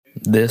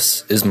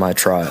This is my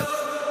tribe.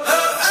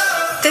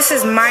 This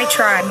is my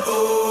tribe.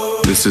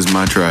 This is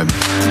my tribe.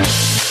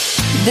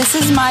 This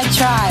is my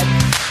tribe.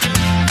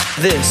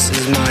 This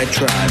is my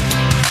tribe.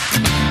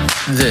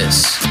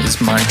 This is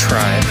my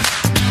tribe.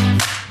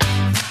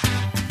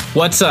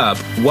 What's up?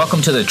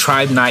 Welcome to the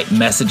Tribe Night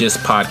Messages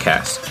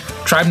podcast.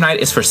 Tribe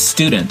Night is for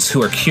students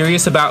who are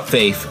curious about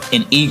faith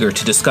and eager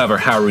to discover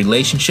how a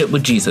relationship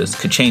with Jesus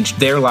could change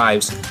their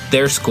lives,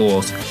 their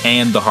schools,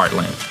 and the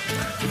Heartland.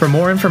 For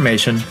more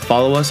information,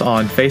 follow us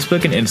on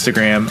Facebook and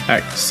Instagram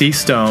at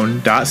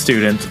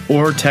cstone.students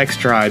or text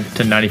tribe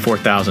to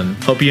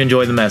 94,000. Hope you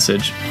enjoy the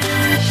message.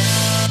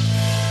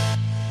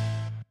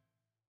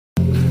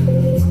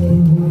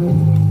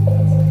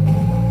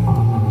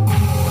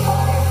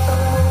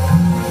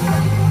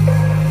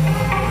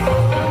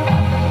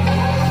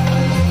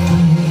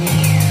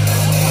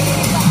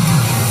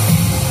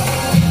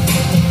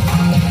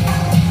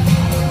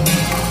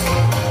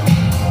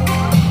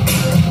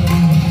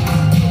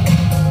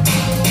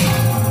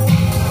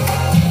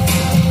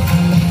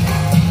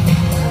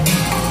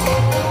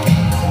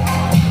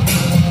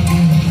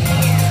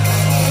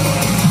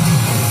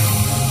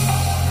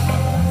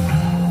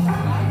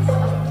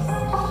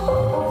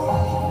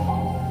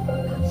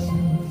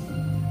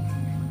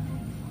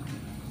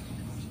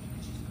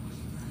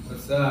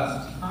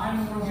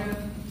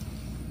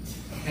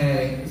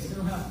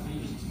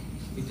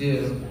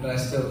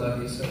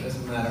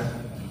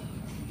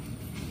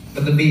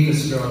 But the beef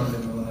is stronger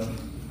than the love.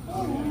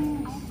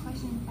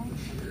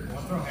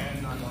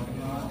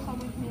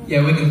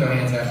 Yeah, we can throw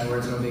hands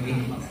afterwards, no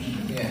biggie.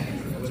 Yeah,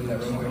 we'll do that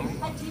real quick.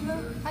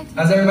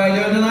 How's everybody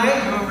doing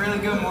tonight? Doing really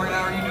good, Morgan.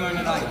 How are you doing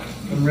tonight?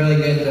 I'm really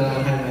good,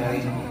 Dylan. Hi,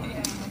 Maddie.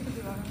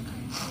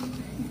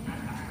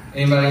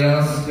 Anybody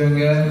else doing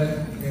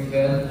good? Doing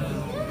good?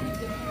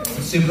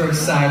 I'm super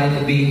excited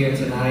to be here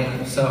tonight.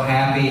 I'm so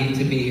happy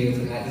to be here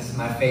tonight. This is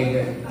my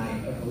favorite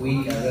night of the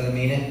week. I really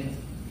mean it.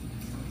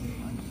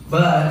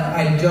 But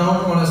I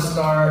don't want to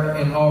start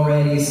an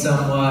already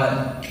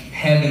somewhat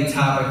heavy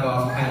topic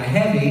off kind of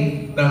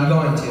heavy, but I'm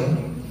going to.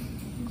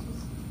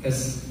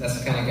 Because that's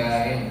the kind of guy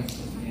I am.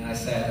 And I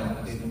say I don't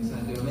want to do things,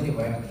 and I do them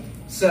anyway.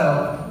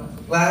 So,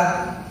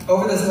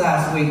 over this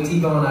last week,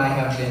 Tebow and I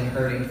have been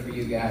hurting for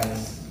you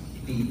guys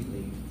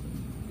deeply.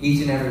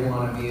 Each and every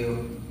one of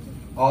you.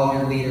 All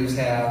of your leaders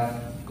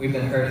have. We've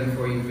been hurting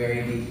for you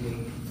very deeply.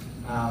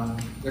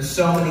 There's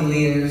so many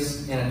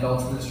leaders and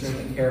adults in this room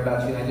that care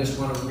about you, and I just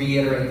want to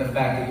reiterate the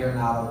fact that you're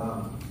not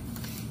alone.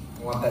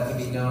 I want that to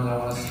be known. I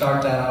want to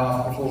start that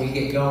off before we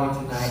get going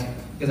tonight,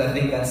 because I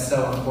think that's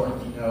so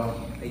important to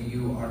know that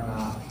you are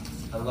not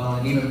alone.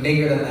 And even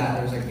bigger than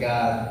that, there's a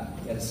God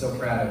that's so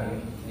proud of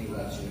you, and He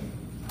loves you.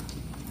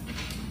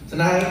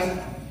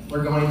 Tonight,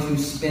 we're going to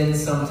spend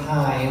some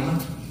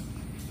time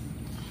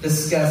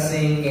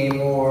discussing a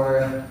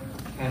more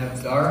kind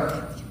of dark,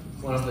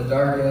 one of the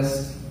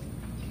darkest,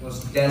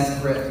 most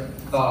desperate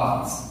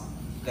thoughts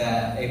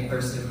that a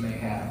person may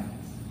have,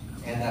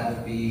 and that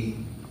would be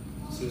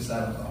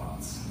suicidal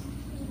thoughts.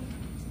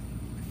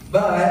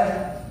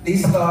 But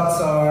these thoughts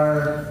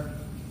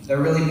they're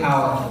really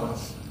powerful.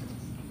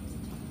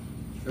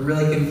 They're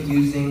really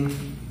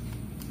confusing,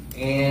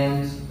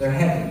 and they're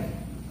heavy.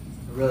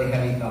 They're really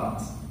heavy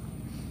thoughts.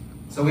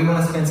 So we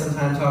want to spend some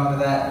time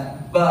talking about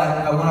that, but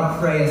I want to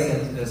pray us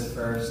into this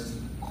first.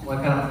 I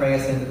want to kind of pray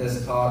us into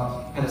this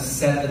talk, kind of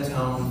set the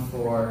tone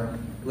for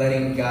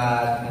letting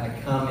God kind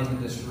of come into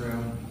this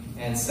room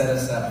and set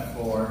us up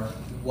for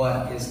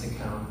what is to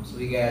come. So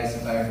you guys,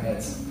 bow your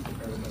heads.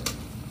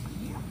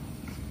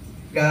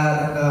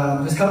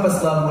 God, just help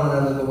us love one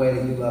another the way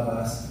that you love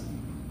us.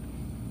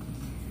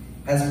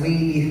 As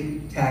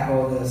we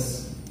tackle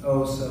this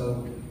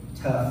so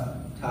tough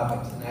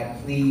topic tonight,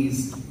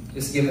 please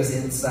just give us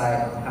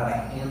insight on how to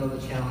handle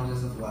the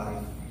challenges of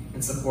life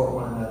and support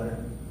one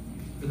another.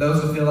 For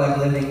those who feel like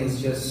living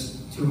is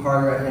just too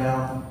hard right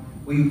now,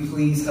 will you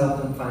please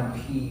help them find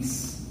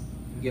peace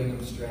and give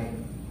them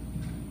strength?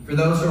 For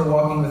those who are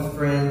walking with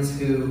friends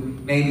who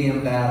may be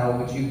in battle,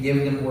 would you give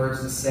them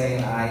words to say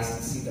and eyes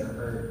to see their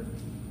hurt?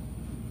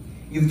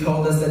 You've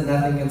told us that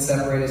nothing can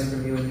separate us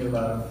from you and your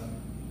love.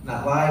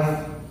 Not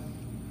life,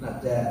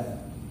 not death.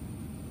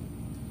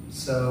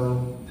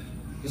 So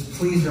just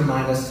please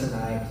remind us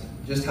tonight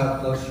just how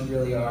close you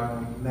really are,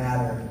 no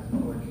matter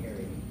what we're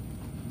carrying.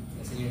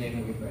 It's in your name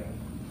that we pray.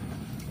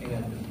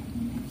 Amen.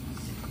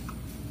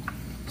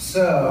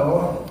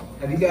 So,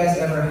 have you guys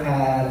ever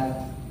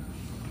had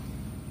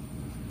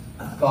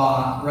a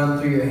thought run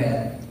through your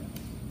head,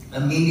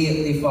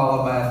 immediately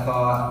followed by a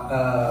thought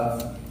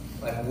of,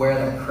 like, where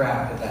the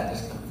crap did that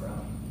just come from?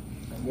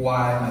 Like,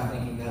 why am I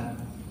thinking that?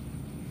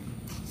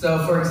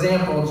 So, for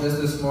example,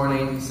 just this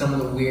morning, some of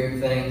the weird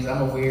things.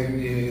 I'm a weird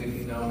dude. If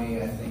you know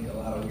me, I think a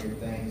lot of weird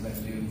things. I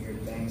do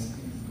weird things.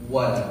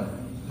 Whatever.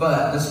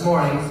 But this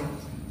morning,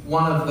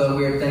 one of the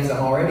weird things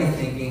I'm already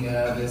thinking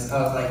of is,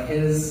 I was like,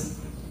 is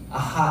a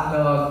hot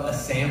dog a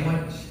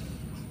sandwich?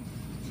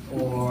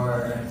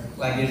 Or,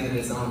 like, is it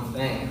its own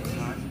thing?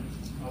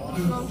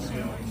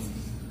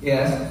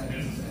 Yes?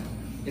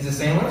 Is it a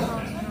sandwich?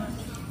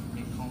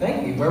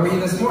 Thank you. Where were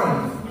you this morning?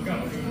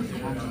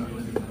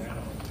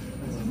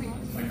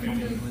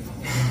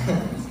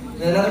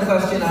 And another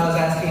question I was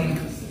asking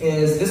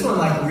is, this one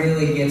like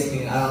really gets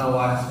me, and I don't know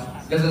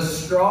why. Does a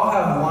straw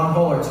have one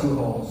hole or two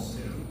holes?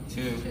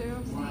 Two.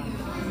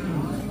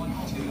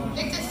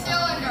 It's a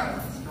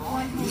cylinder.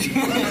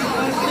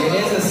 It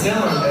is a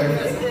cylinder.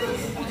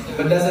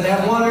 But does it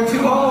have one or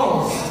two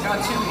holes? It's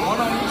got two, one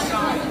on each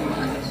side.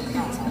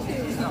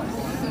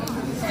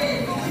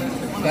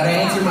 Gotta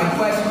answer my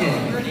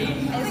question.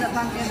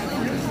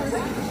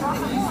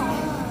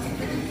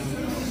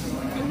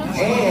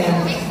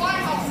 And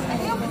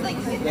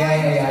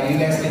yeah. You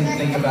guys can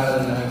think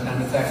about it another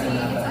time. It's actually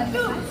not that.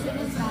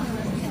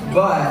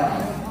 But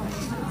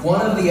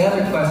one of the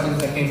other questions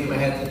that came to my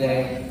head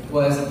today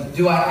was,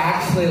 do I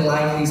actually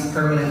like these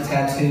permanent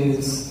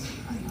tattoos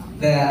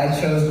that I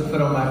chose to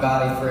put on my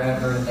body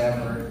forever and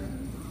ever?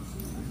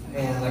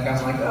 And like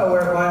I'm like, oh,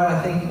 why am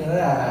I thinking of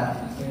that?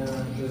 You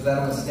know, was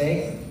that a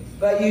mistake?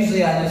 But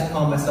usually I just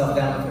calm myself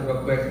down with it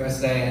real quick by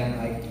saying,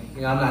 like,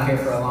 you know, I'm not here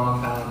for a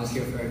long time, I'm just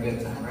here for a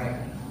good time, right?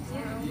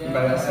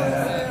 Everybody else say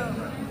that?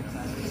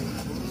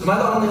 So am I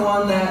the only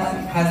one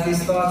that has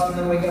these thoughts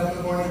when they wake up in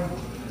the morning?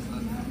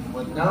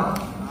 No?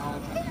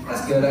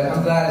 That's good.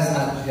 I'm glad it's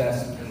not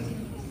just me.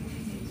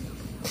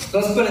 So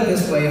let's put it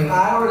this way. If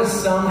I were to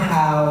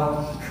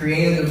somehow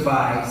create a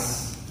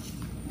device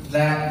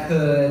that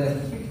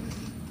could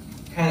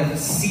kind of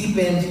seep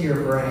into your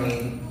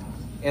brain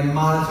and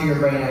monitor your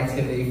brain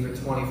activity for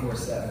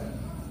 24/7.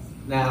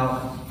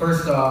 Now,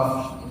 first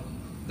off,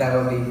 that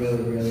would be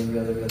really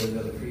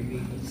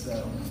creepy.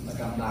 So,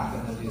 like, I'm not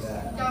going to do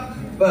that.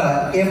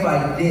 But if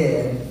I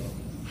did,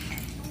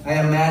 I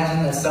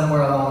imagine that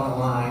somewhere along the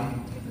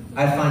line,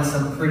 I'd find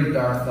some pretty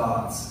dark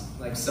thoughts,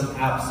 like some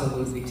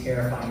absolutely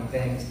terrifying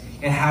things.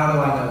 And how do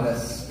I know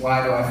this?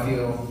 Why do I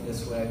feel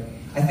this way?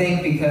 I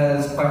think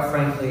because, quite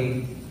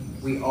frankly,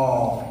 we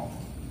all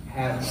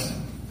have them.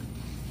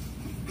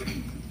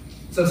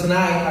 So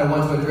tonight, I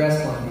want to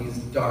address one of these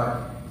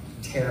dark,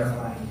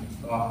 terrifying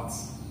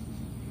thoughts.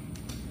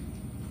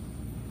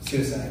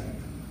 Suicide.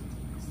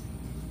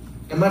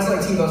 And much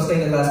like Tebow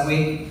stated last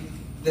week,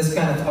 this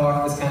kind of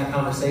talk, this kind of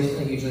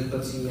conversation, it usually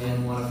puts you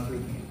in one of three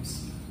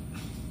camps.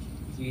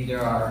 You either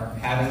are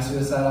having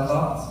suicidal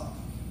thoughts,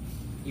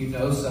 you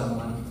know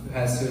someone who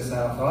has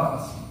suicidal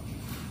thoughts,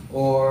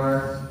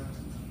 or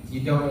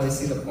you don't really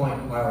see the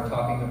point why we're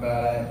talking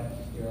about it.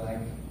 You're like,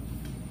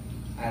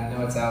 I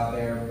know it's out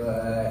there,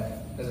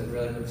 but does it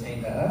really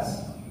pertain to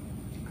us?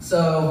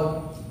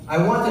 So I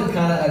want to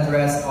kind of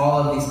address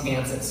all of these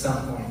camps at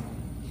some point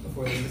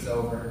before this is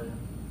over,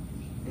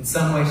 in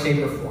some way,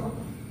 shape, or form.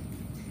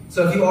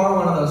 So if you are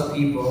one of those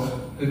people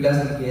who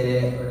doesn't get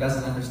it or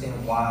doesn't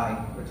understand why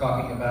we're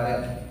talking about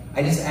it,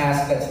 I just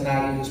ask that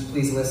tonight you just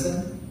please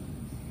listen,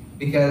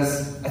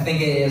 because I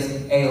think it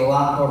is a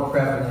lot more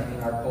prevalent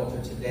in our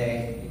culture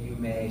today than you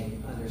may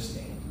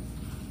understand.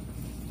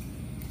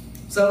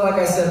 So like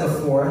I said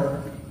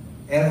before,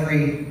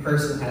 every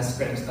person has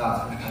strange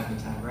thoughts from time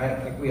to time,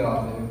 right? Like we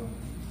all do.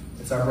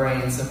 It's our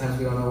brains. Sometimes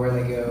we don't know where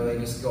they go. They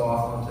just go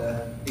off onto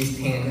these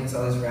tangents,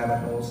 all these rabbit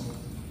holes.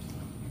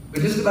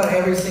 But just about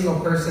every single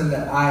person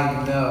that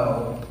I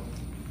know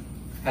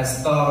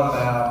has thought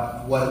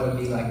about what it would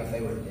be like if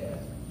they were dead.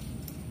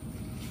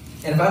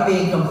 And if I'm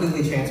being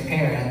completely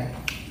transparent,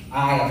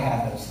 I have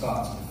had those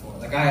thoughts before.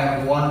 Like I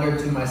have wondered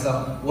to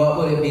myself, what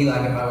would it be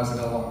like if I was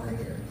no longer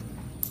here?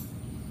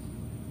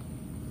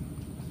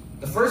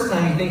 The first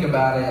time you think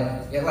about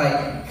it, it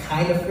like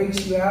kind of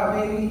freaks you out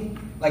maybe.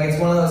 Like it's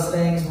one of those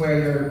things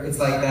where it's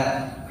like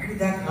that, where did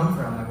that come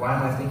from? Like why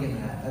am I thinking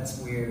that? That's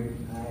weird.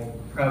 I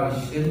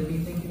probably shouldn't be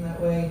thinking that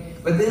way.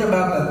 But then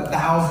about the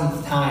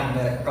 1000th time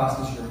that it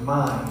crosses your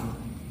mind,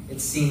 it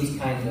seems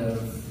kind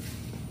of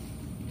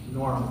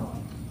normal.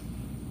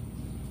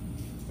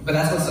 But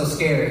that's what's so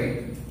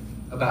scary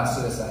about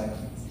suicide.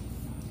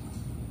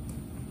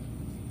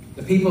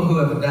 The people who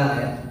have done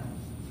it,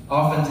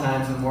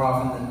 oftentimes and more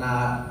often than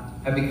not,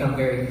 have become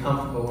very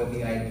comfortable with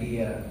the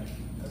idea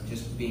of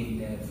just being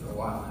dead for a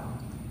while now.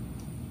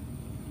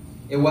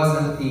 It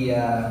wasn't the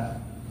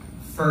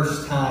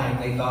first time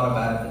they thought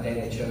about it the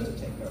day they chose to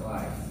take their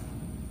life.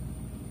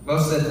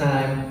 Most of the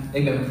time,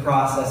 they've been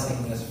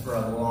processing this for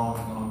a long,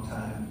 long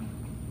time.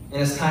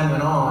 And as time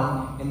went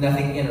on, and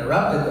nothing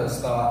interrupted those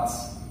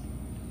thoughts,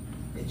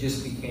 it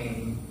just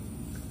became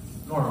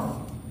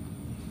normal.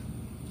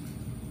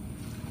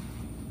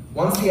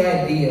 Once the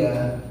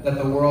idea that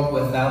the world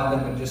without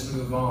them would just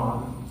move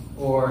on,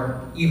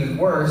 or even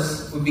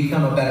worse, would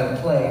become a better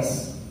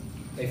place,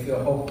 they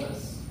feel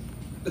hopeless.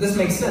 But this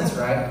makes sense,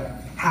 right?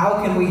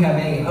 How can we have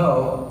any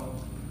hope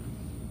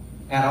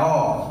at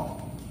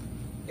all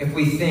if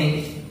we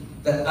think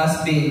that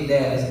us being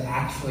dead is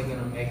actually going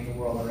to make the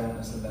world around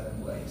us a better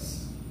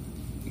place?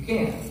 You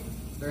can't.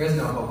 There is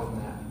no hope in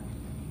that.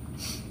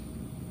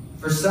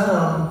 For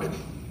some,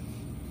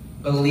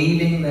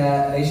 believing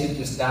that they should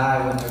just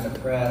die when they're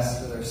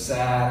depressed or they're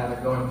sad or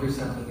they're going through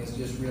something is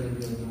just really,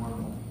 really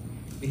normal.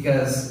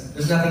 Because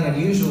there's nothing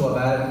unusual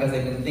about it because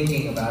they've been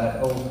thinking about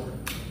it over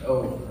and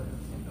over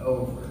and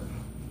over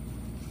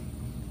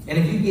And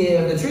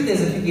the truth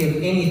is, if you give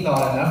any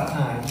thought enough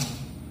time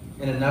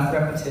and enough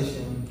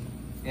repetition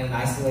and an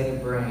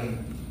isolated brain,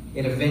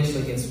 it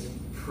eventually gets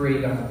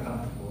pretty darn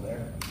comfortable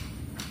there.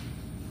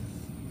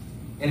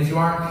 And if you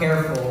aren't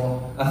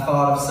careful, a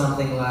thought of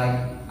something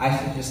like, I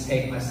should just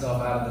take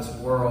myself out of this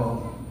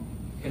world,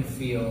 can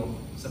feel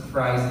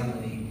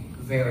surprisingly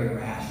very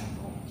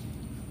rational.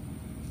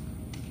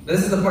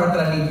 This is the part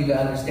that I need you to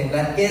understand.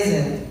 That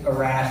isn't a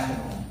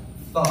rational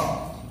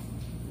thought.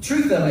 The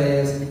truth of it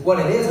is, what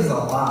it is a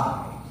lie.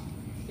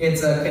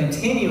 It's a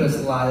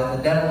continuous lie that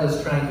the devil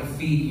is trying to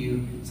feed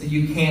you so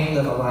you can't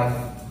live a life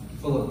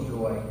full of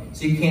joy,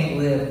 so you can't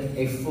live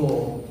a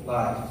full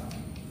life.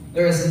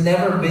 There has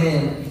never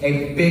been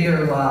a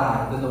bigger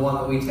lie than the one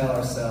that we tell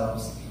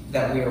ourselves,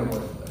 that we are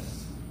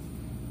worthless.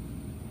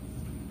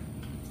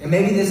 And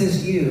maybe this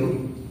is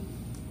you,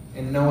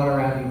 and no one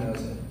around you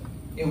knows it.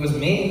 It was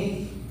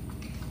me.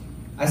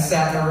 I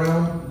sat in a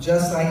room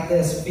just like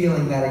this,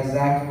 feeling that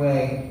exact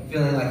way,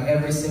 feeling like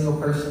every single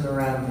person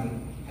around me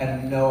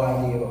had no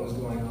idea what was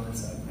going on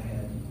inside my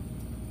head.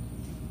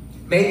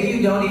 Maybe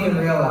you don't even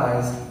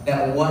realize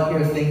that what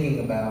you're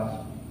thinking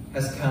about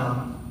has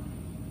come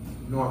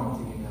normal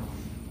to you now.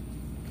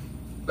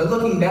 But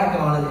looking back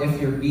on it,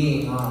 if you're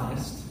being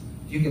honest,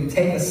 you can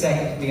take a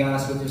second to be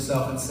honest with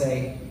yourself and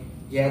say,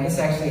 yeah, this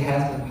actually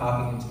has been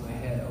popping into my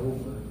head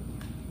over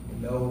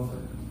and over.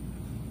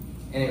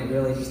 And it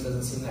really just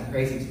doesn't seem that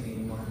crazy to me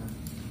anymore.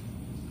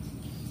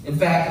 In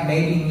fact,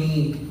 maybe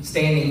me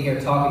standing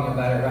here talking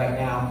about it right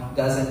now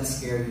doesn't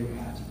scare you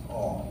at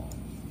all.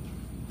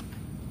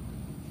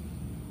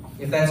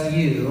 If that's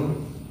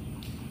you,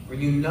 or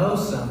you know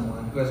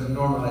someone who has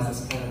normalized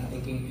this kind of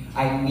thinking,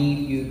 I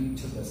need you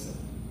to listen.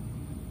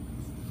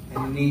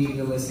 I need you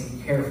to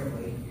listen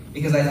carefully.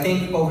 Because I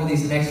think over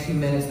these next few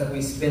minutes that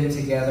we spend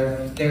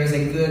together, there is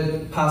a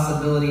good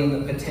possibility and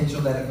the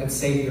potential that it could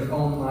save your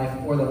own life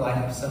or the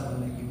life of someone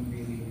that you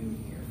really do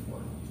care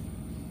for.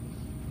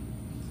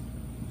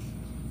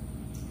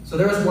 So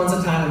there was once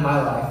a time in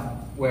my life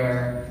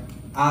where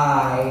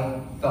I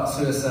thought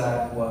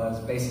suicide was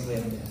basically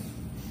a myth.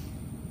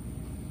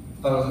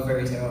 I thought it was a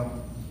fairy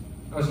tale.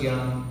 I was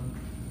young,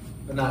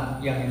 but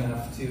not young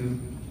enough to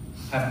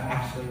have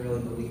actually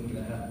really believed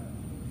that.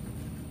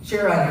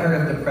 Sure, I'd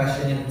heard of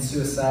depression and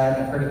suicide.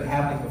 I've heard of it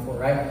happening before,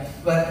 right?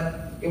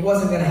 But it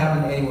wasn't going to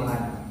happen to anyone I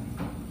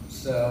know.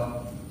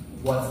 So,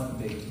 what's the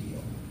big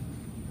deal?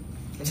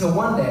 Until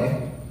one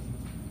day,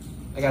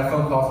 I got a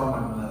phone call from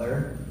my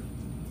mother.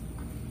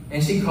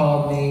 And she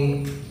called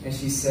me and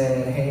she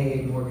said,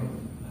 hey, Morgan,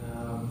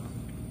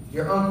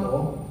 your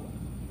uncle,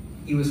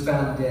 he was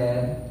found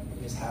dead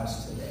in his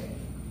house today.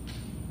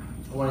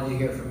 I wanted you to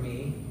hear it from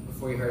me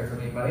before you heard it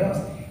from anybody else.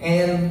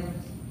 And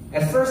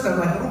at first I'm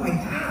like, oh my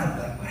God,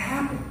 like what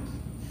happened?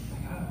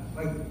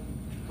 Like,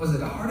 was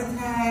it a heart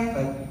attack?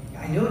 Like,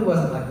 I knew he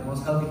wasn't like the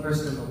most healthy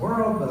person in the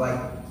world, but like,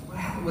 what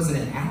happened? Was it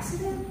an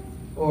accident?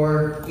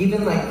 Or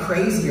even like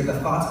crazier, the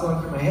thoughts going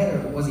through my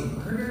head, or was he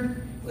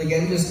murdered? Like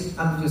I'm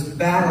just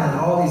battling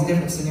all these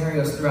different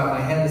scenarios throughout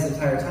my head this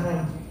entire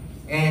time.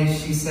 And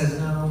she says,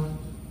 no,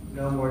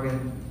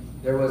 Morgan,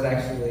 there was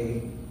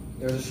a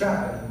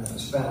shotgun that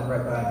was found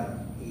right by him.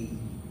 He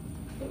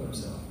killed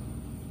himself.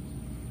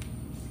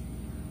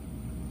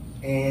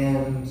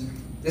 And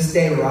this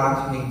day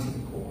rocked me to the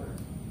core.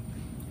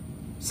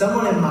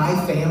 Someone in my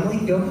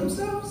family killed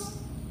themselves?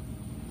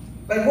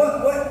 Like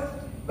what?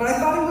 But I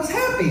thought he was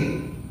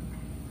happy.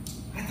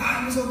 I thought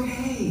he was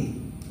okay.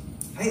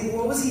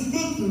 What was he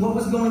thinking? What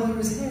was going through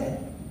his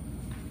head?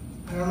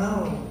 I don't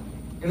know.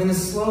 And then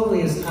as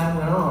slowly as time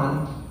went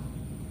on,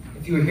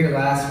 if you were here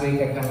last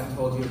week, I kind of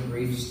told you a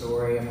brief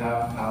story of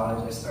how in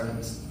college I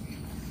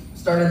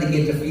started to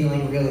get to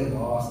feeling really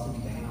lost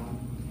and down.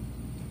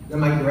 Then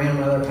my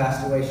grandmother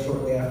passed away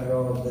shortly after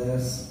all of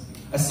this.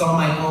 I saw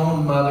my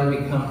own mother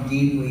become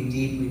deeply,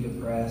 deeply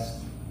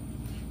depressed.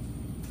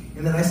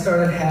 And then I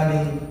started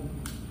having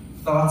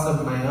thoughts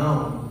of my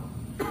own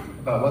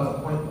about what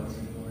the point was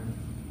anymore.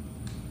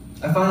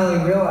 I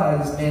finally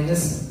realized, man,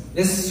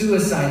 this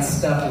suicide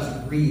stuff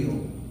is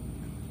real.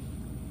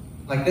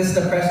 Like, this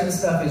depression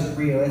stuff is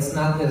real. It's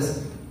not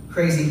this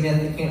crazy myth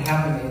that can't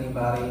happen to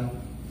anybody.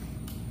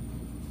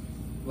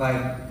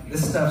 Like,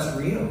 this stuff's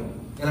real.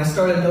 And I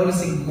started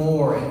noticing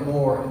more and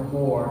more and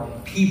more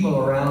people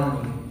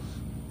around me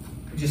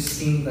who just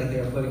seemed like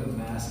they were putting a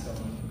mask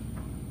on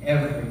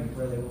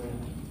everywhere they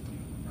went.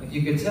 Like,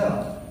 you could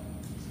tell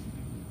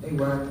they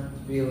weren't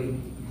really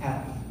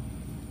happy.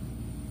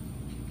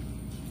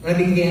 And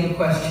I began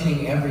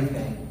questioning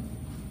everything.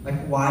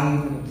 Like, why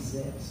even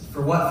exist?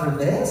 For what? For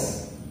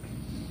this?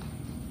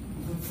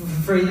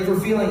 For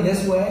feeling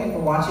this way? For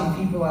watching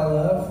people I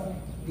love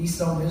be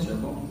so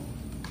miserable?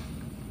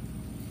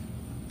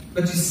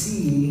 But you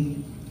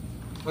see,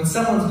 when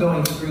someone's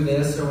going through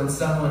this, or when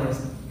someone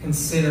is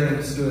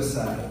considering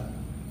suicide,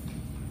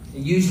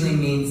 it usually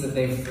means that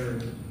they've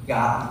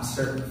forgotten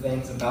certain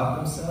things about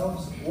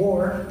themselves,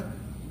 or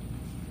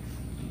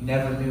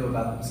never knew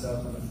about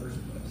themselves in the first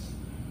place.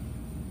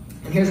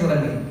 And here's what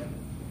I mean.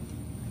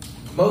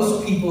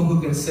 Most people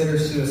who consider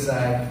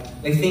suicide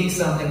They think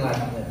something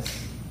like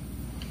this.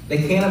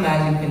 They can't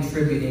imagine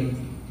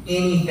contributing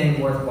anything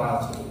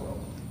worthwhile to the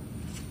world.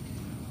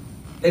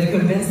 They've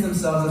convinced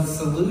themselves that the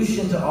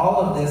solution to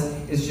all of this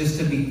is just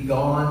to be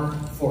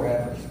gone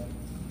forever.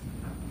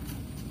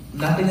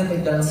 Nothing that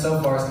they've done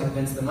so far has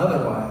convinced them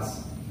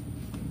otherwise.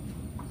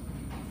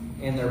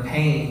 And their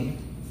pain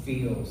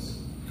feels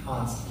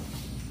constant.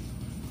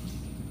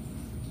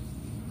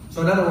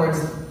 So in other words,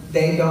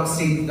 they don't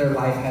see that their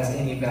life has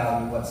any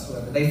value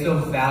whatsoever. They feel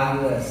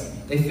valueless.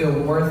 They feel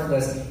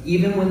worthless,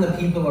 even when the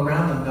people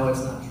around them know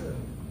it's not true.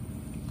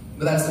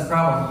 But that's the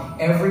problem.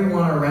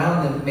 Everyone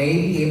around them may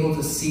be able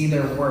to see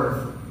their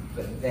worth,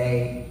 but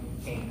they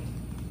can't.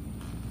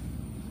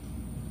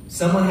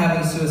 Someone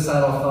having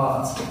suicidal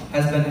thoughts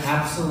has been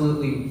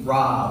absolutely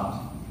robbed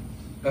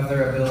of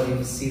their ability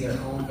to see their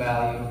own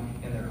value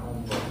and their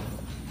own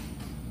worth.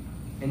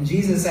 And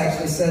Jesus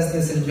actually says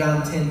this in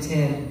John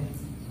 10:10.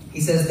 He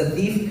says, the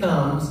thief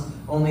comes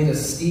only to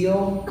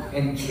steal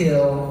and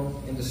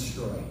kill and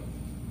destroy.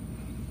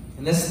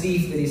 And this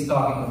thief that he's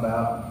talking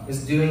about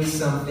is doing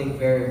something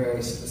very,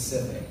 very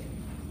specific.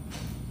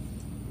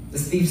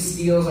 This thief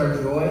steals our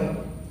joy.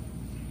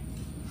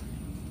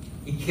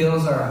 He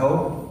kills our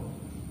hope.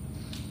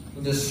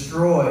 And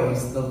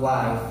destroys the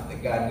life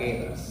that God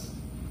gave us.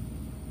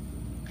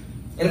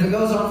 And if it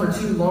goes on for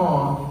too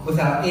long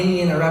without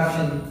any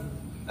interruption,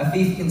 a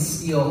thief can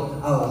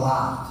steal a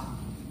lot.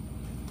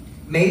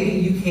 Maybe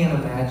you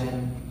can't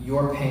imagine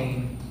your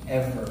pain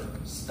ever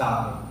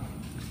stopping.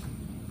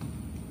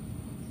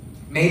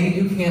 Maybe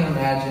you can't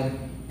imagine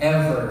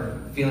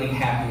ever feeling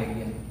happy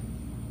again.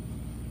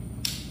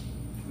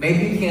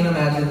 Maybe you can't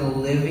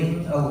imagine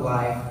living a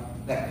life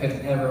that could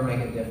ever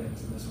make a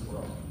difference in this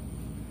world.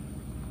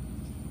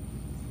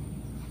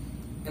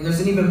 And there's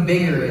an even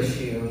bigger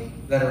issue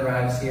that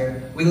arrives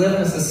here. We live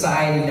in a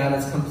society now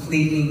that's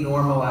completely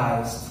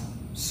normalized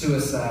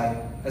suicide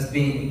as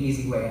being the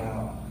easy way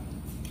out.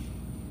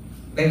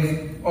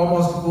 They've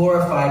almost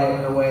glorified it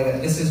in a way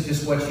that this is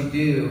just what you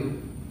do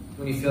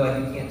when you feel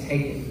like you can't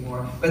take it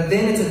anymore. But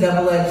then it's a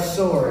double-edged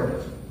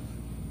sword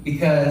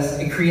because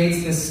it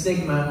creates this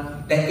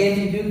stigma that if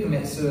you do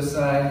commit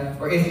suicide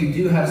or if you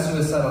do have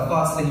suicidal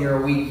thoughts, then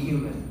you're a weak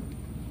human.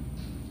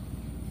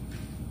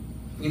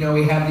 You know,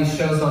 we have these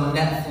shows on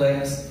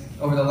Netflix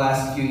over the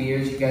last few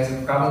years. You guys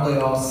have probably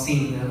all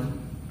seen them,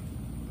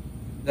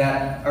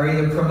 that are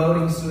either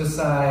promoting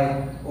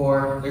suicide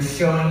or they're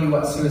showing you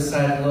what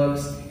suicide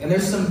looks. And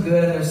there's some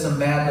good and there's some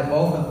bad to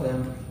both of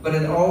them, but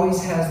it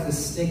always has the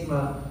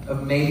stigma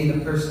of maybe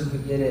the person who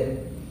did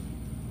it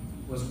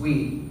was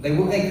weak. They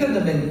couldn't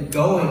have been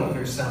going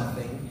through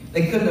something.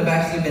 They couldn't have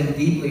actually been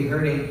deeply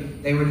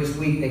hurting. They were just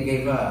weak. They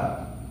gave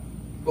up.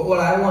 But what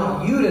I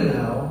want you to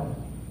know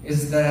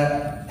is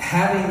that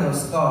having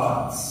those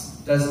thoughts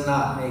does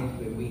not make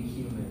you a weak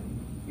human.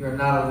 You are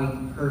not a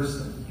weak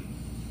person.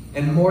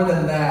 And more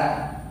than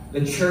that,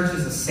 the church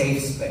is a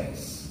safe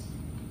space.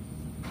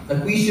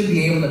 Like, we should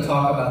be able to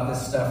talk about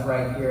this stuff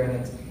right here.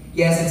 And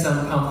yes, it's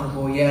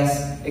uncomfortable.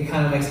 Yes, it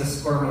kind of makes us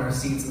squirm in our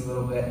seats a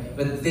little bit.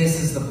 But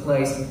this is the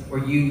place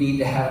where you need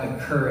to have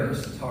the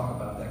courage to talk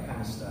about that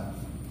kind of stuff.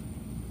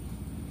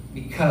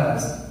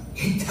 Because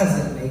it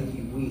doesn't make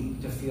you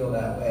weak to feel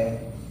that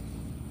way.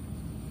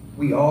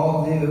 We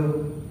all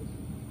do.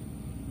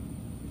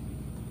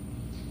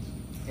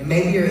 And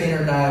maybe your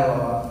inner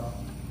dialogue,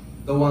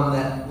 the one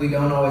that we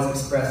don't always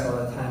express all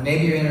the time.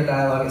 Maybe your inner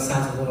dialogue, it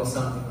sounds a little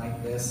something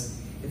like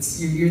this.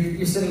 It's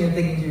you're sitting here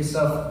thinking to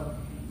yourself,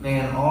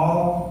 man,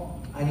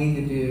 all I need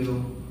to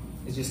do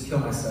is just kill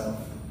myself.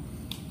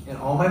 And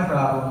all my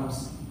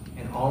problems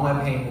and all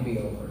my pain will be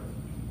over.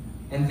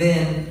 And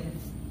then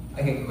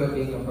I can quit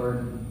being a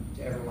burden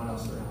to everyone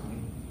else around me.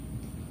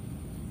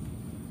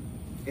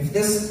 If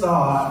this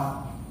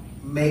thought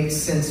makes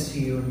sense to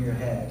you in your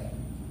head,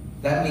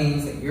 that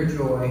means that your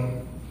joy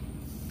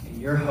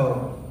and your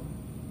hope,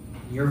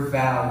 your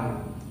value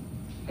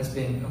has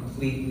been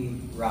completely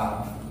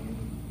robbed from you.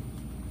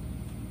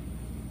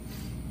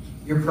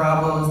 Your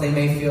problems, they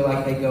may feel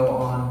like they go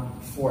on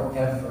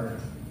forever.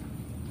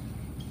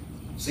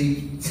 So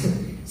you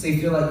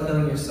feel like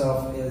killing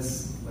yourself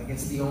is like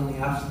it's the only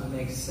option that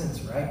makes sense,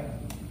 right?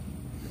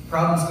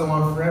 Problems go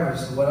on forever,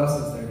 so what else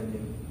is there to do?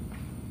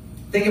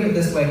 Think of it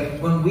this way.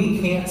 When we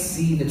can't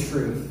see the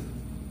truth,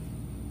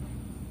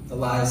 the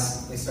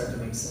lies, they start to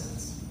make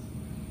sense.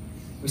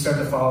 We start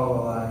to follow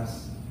the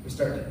lies. We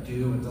start to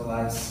do what the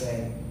lies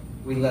say.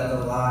 We let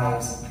the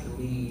lies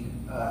lead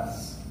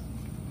us.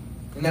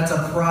 And that's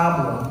a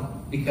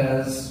problem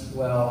because,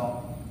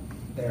 well,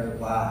 they're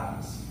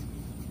lies.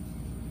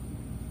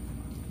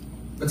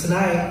 But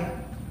tonight,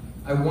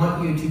 I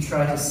want you to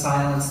try to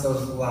silence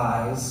those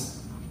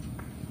lies,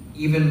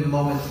 even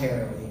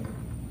momentarily.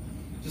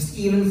 Just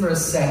even for a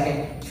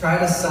second, try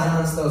to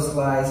silence those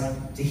lies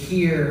to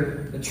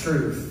hear the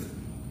truth.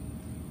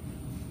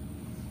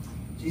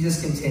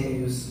 Jesus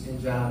continues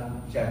in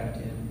John chapter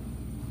 10.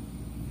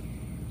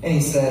 And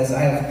he says,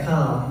 I have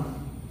come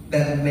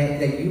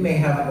that you may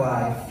have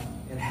life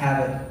and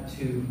have it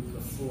to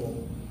the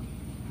full.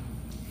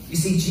 You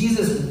see,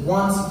 Jesus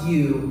wants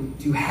you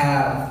to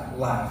have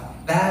life.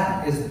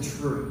 That is the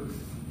truth.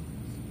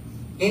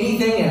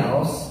 Anything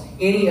else,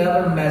 any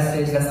other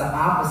message that's the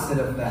opposite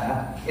of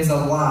that, is a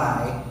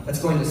lie that's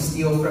going to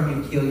steal from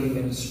you, kill you,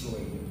 and destroy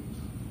you.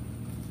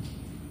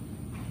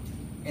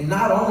 And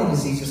not only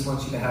does he just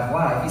want you to have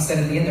life, he said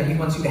at the end there, he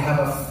wants you to have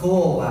a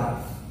full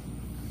life.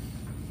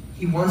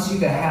 He wants you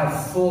to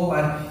have full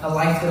life, a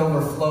life that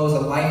overflows,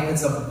 a life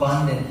that's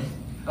abundant,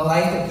 a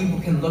life that people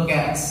can look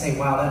at and say,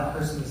 wow, that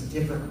person is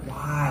different.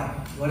 Why?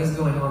 What is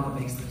going on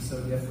that makes them so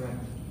different?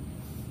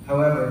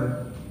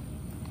 However,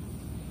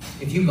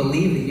 if you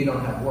believe that you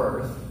don't have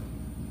worth,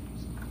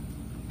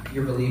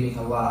 you're believing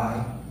a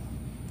lie,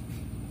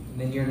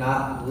 and then you're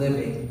not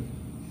living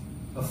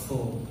a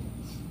full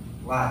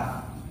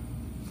life.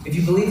 If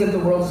you believe that the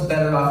world is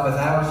better off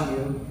without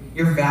you,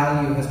 your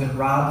value has been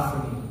robbed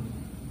from you,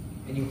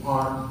 and you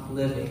aren't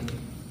living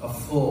a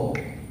full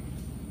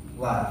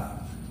life.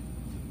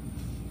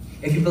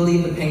 If you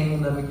believe the pain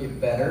will never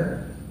get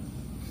better,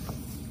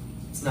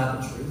 it's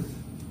not the truth.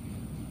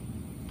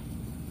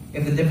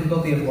 If the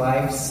difficulty of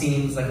life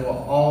seems like it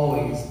will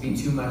always be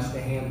too much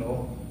to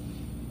handle,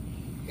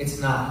 it's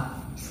not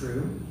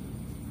true.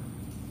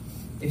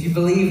 If you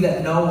believe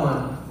that no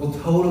one will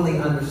totally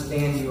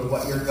understand you or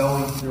what you're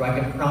going through, I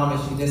can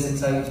promise you this and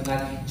tell you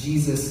tonight,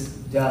 Jesus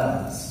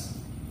does.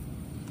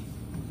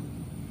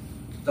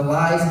 The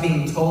lies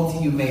being told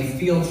to you may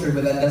feel true,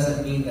 but that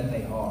doesn't mean that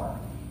they are.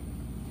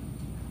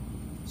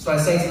 So I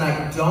say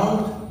tonight,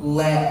 don't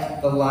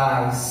let the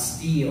lies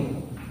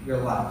steal your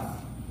life.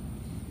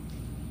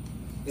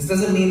 This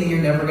doesn't mean that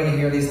you're never going to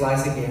hear these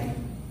lies again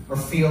or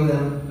feel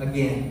them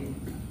again.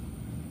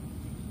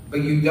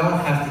 But you don't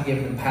have to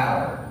give them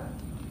power.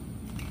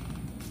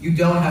 You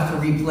don't have to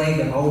replay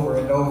them over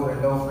and over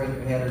and over in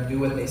your head or do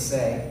what they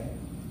say.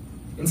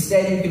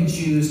 Instead, you can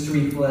choose to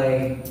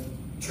replay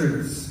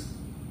truths.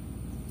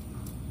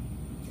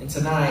 And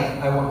tonight,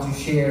 I want to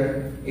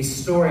share a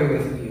story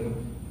with you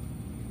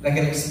that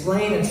can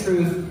explain a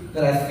truth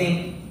that I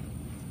think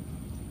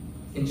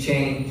can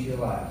change your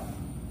life.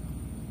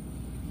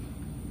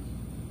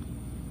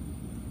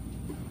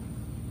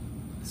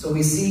 So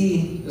we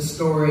see the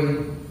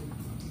story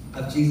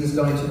of Jesus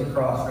going to the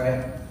cross,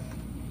 right?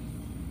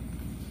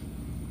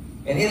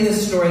 And in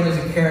this story, there's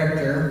a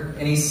character,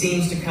 and he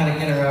seems to kind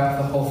of interrupt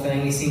the whole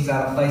thing. He seems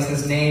out of place.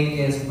 His name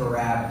is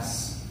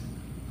Barabbas.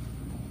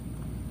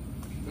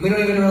 And we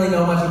don't even really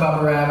know much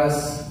about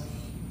Barabbas.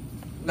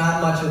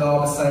 Not much at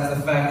all, besides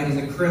the fact that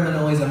he's a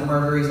criminal, he's a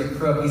murderer, he's a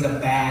crook, he's a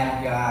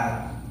bad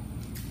guy.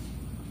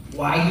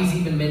 Why he's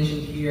even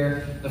mentioned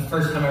here the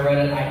first time I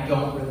read it, I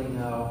don't really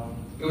know.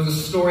 It was a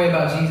story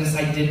about Jesus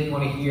I didn't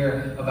want to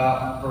hear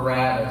about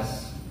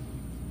Barabbas.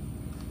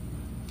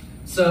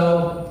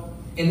 So,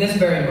 in this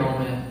very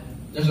moment,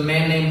 there's a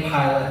man named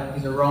Pilate.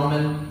 He's a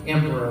Roman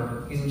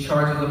emperor. He's in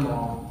charge of them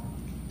all.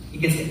 He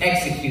gets to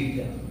execute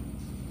them.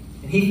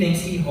 And he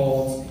thinks he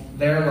holds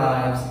their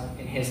lives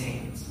in his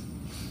hands.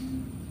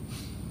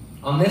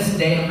 On this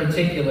day in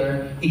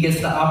particular, he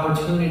gets the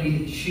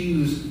opportunity to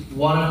choose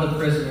one of the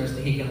prisoners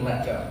that he can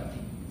let go.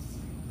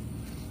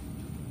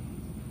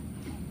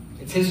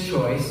 It's his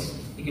choice.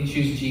 He can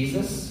choose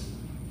Jesus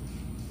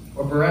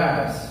or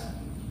Barabbas.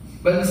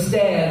 But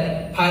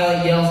instead,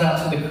 Pilate yells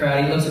out to the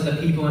crowd. He looks at the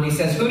people and he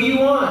says, "Who do you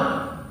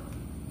want?"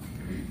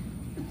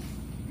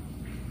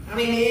 I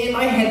mean, in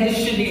my head, this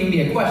shouldn't even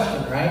be a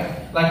question,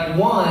 right? Like,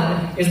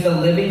 one is the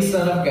living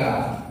Son of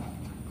God,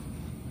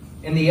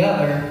 and the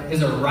other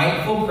is a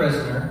rightful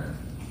prisoner.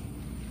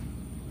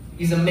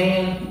 He's a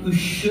man who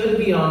should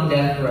be on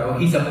death row.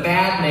 He's a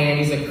bad man.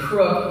 He's a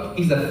crook.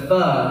 He's a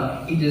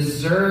thug. He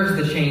deserves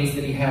the chains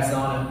that he has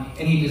on him,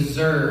 and he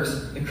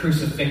deserves the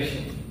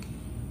crucifixion.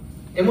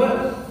 And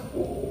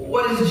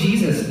what has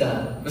Jesus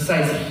done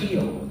besides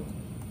heal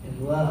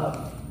and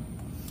love?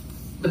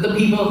 But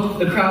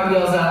the crowd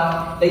yells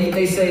out.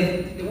 They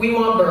say, "We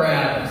want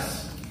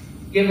Barabbas.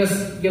 Give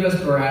us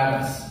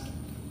Barabbas."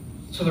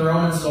 So the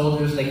Roman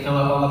soldiers, they come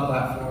up on the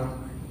platform.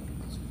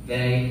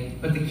 They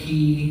put the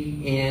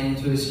key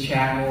into his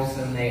shackles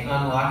and they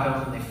unlock him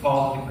and they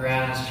fall to the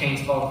ground. His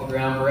chains fall to the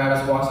ground.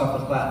 Barabbas walks off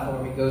the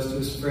platform. He goes to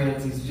his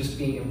friends. He's just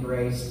being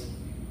embraced.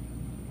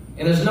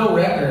 And there's no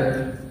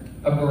record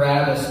of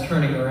Barabbas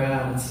turning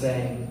around and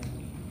saying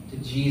to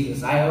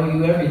Jesus, "I owe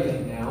you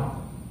everything now."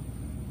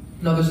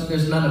 No,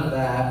 there's none of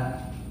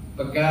that.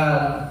 But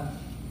God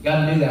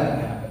knew that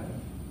would happen.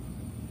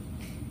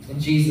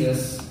 And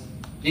Jesus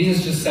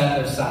just sat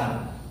there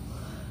silent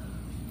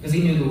because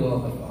he knew the will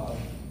of the Father.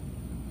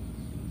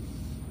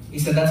 He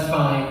said, "That's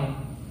fine.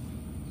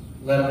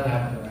 Let him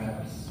have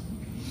Barabbas."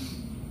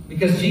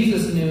 Because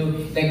Jesus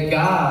knew that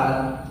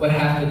God would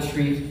have to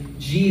treat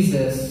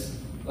Jesus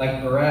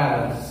like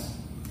Barabbas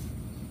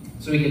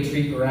so he could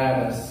treat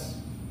Barabbas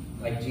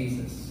like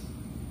Jesus.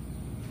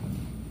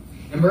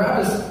 And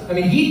Barabbas,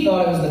 he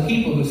thought it was the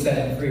people who set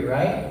him free,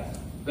 right?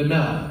 But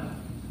no,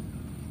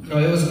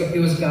 it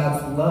was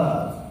God's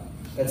love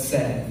that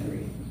set him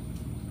free.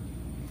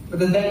 But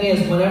the thing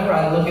is, whenever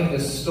I look at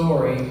this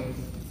story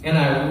and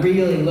I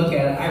really look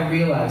at it, I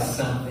realize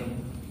something.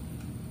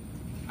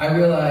 I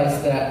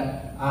realize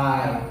that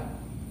I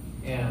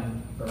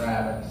am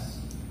Barabbas.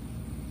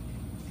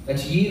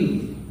 That's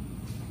you.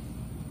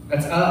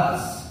 That's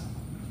us.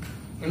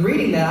 And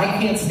reading that, I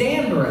can't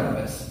stand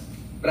Barabbas.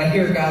 But I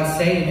hear God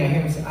say to me, I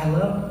hear him say, I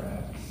love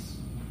Barabbas.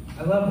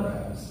 I love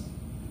Barabbas.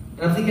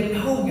 And I'm thinking,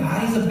 no,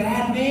 God, he's a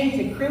bad man.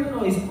 He's a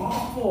criminal. He's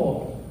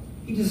awful.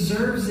 He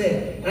deserves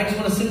it. And I just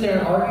want to sit there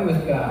and argue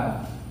with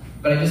God.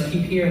 But I just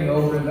keep hearing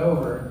over and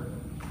over,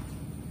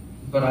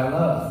 but I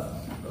love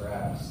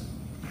Barabbas.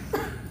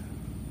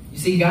 You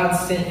see, God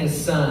sent his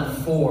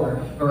son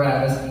for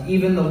Barabbas,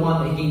 even the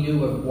one that he knew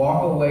would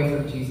walk away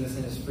from Jesus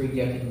and his free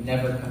gift and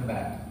never come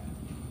back.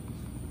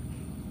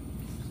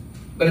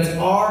 But it's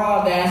our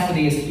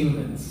audacity as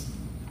humans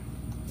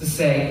to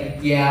say,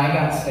 yeah, I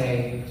got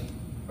saved.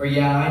 Or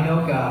yeah, I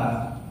know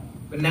God.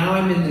 But now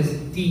I'm in this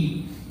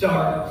deep,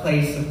 dark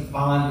place of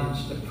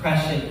bondage,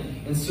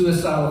 depression, and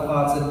suicidal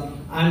thoughts, and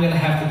I'm going to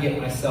have to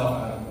get myself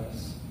out of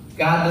this.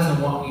 God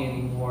doesn't want me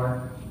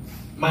anymore.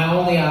 My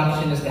only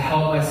option is to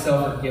help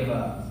myself or give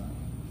up.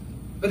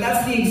 But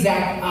that's the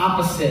exact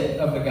opposite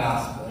of the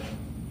gospel.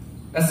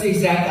 That's the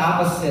exact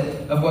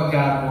opposite of what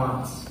God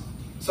wants.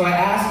 So I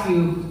ask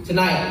you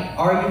tonight,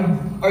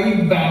 are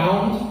you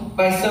bound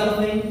by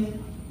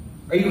something?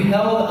 Are you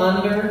held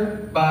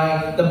under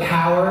by the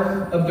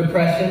power of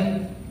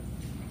depression?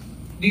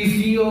 Do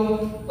you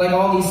feel like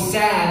all these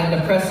sad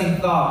and depressing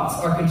thoughts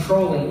are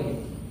controlling you?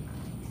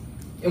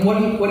 And what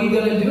are you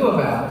going to do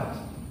about it?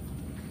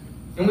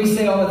 And we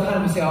say all the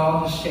time, we say,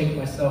 I'll just shake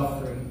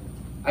myself free.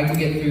 I can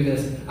get through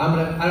this.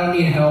 I don't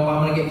need help.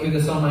 I'm going to get through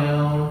this on my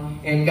own.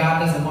 And God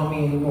doesn't want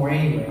me anymore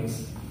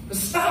anyways. But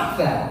stop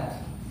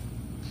that.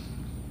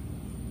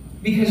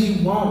 Because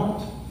you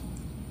won't.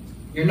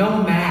 You're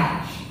no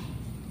match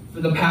for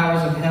the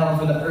powers of hell,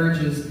 for the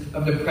urges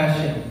of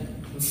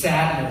depression and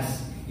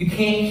sadness. You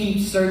can't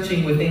keep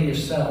searching within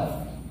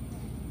yourself.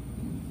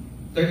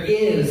 There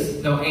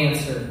is no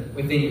answer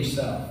within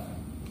yourself.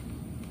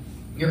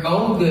 Your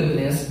own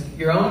goodness,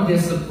 your own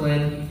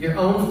discipline, your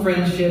own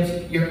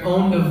friendships, your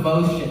own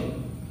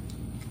devotion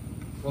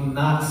will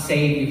not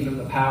save you from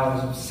the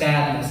powers of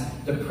sadness,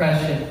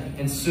 depression,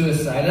 and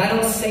suicide. And I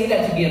don't say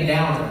that to be a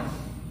downer.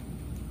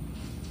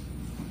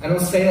 I don't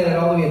say that at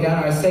all to be a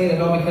downer. I say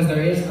that all because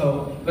there is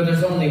hope, but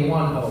there's only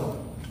one hope.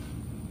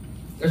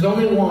 There's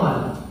only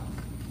one.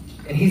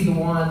 And he's the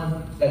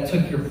one that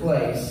took your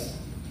place.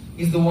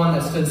 He's the one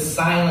that stood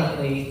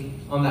silently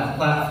on that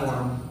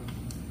platform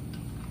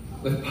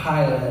with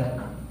Pilate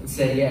and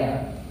said,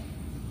 yeah,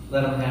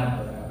 let him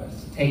have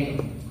Barabbas. Take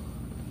him.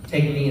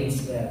 Take me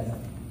instead.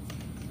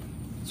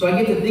 So I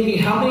get to thinking,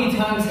 how many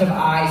times have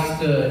I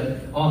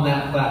stood on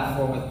that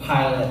platform with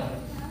Pilate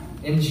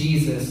and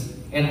Jesus,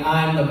 and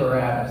I'm the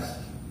Barabbas?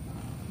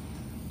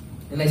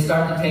 And they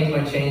start to take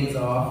my chains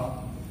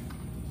off.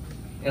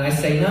 And I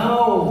say,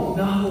 no,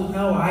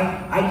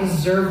 I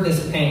deserve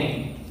this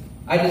pain.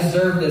 I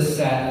deserve this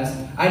sadness.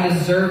 I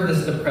deserve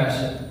this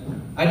depression.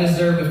 I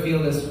deserve to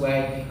feel this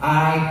way.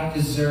 I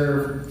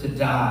deserve to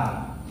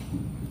die.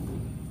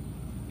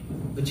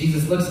 But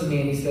Jesus looks at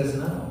me and he says,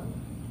 no.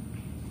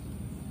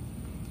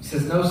 He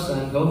says, no,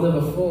 son, go live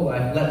a full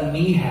life. Let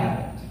me have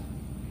it.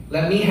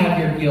 Let me have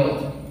your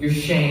guilt, your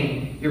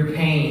shame, your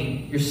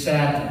pain, your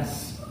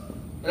sadness.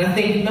 And I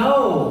think,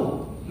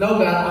 no,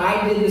 God,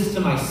 I did this to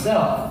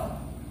myself.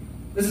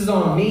 This is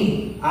on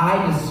me.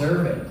 I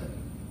deserve it.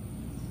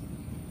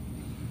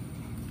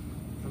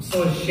 I'm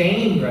so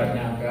ashamed right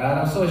now, God.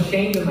 I'm so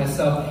ashamed of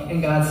myself.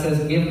 And God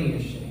says, give me your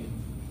shame.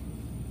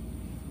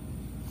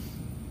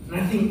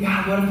 And I think,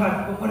 God,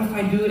 what if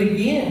I do it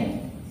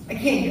again? I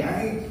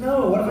can't.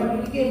 No, what if I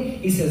do it again?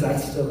 He says,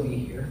 I'd still be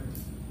here.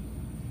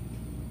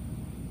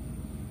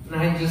 And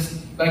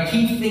I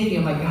keep thinking,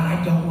 I'm like, God,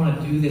 I don't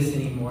want to do this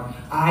anymore.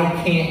 I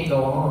can't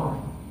go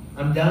on.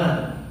 I'm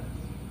done.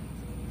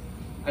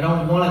 I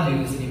don't want to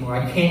do this anymore.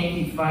 I can't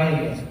keep fighting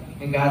it.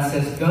 And God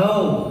says,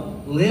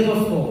 go, live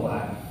a full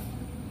life.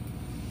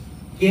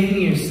 Give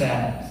me your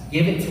sadness.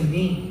 Give it to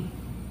me.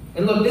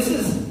 And look, this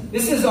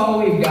is all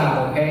we've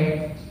got,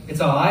 okay? It's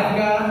all I've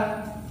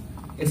got.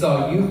 It's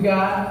all you've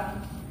got.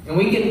 And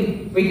we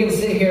can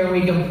sit here and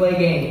we can play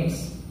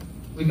games.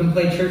 We can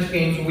play church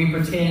games where we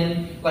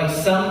pretend like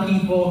some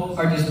people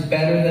are just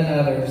better than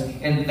others,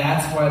 and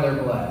that's why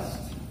they're blessed.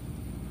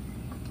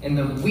 And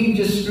then we've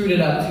just screwed it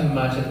up too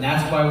much, and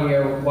that's why we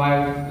are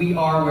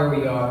where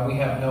we are. We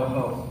have no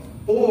hope.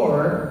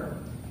 Or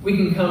we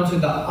can come to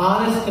the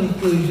honest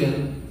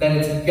conclusion that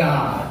it's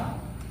God,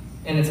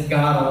 and it's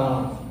God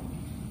alone.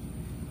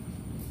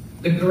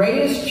 The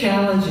greatest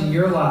challenge in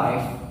your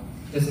life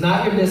is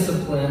not your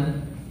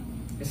discipline,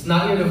 it's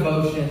not your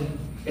devotion,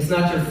 it's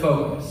not your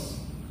focus.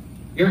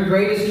 Your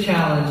greatest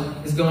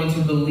challenge is going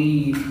to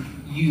believe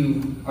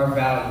you are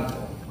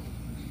valuable.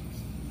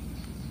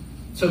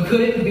 So could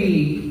it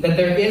be that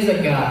there is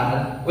a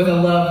God with a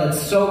love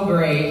that's so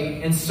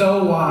great and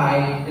so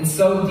wide and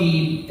so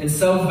deep and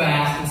so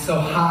vast and so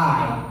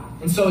high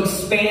and so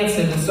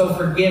expansive and so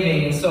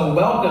forgiving and so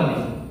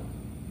welcoming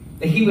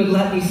that he would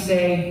let me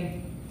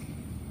say,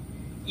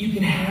 you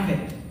can have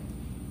it.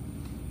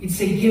 He'd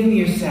say, give me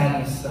your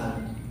sadness,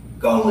 son.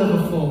 Go live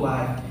a full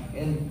life.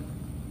 And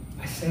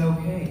I say,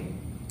 okay.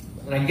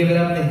 And I give it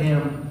up to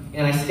him.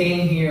 And I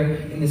stand here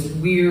in this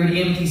weird,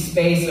 empty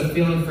space of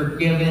feeling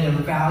forgiven and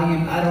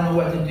valued. I don't know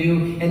what to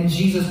do. And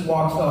Jesus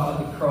walks off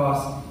of the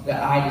cross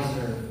that I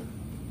deserve.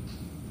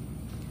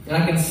 And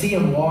I can see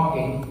him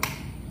walking.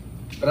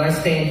 But I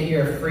stand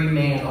here a free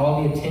man,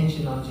 all the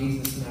attention on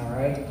Jesus now,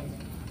 right?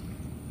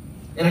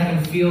 And I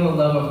can feel the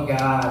love of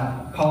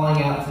God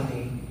calling out to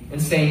me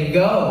and saying,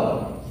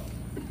 go,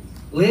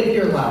 live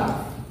your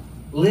life,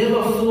 live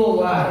a full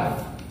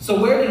life. So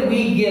where did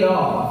we get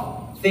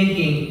off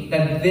thinking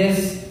that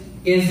this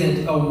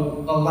isn't a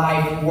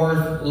life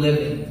worth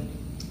living?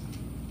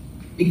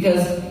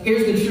 Because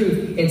here's the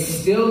truth. It's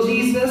still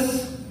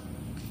Jesus.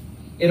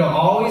 It'll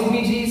always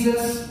be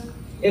Jesus.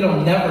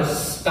 It'll never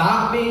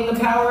stop being the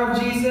power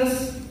of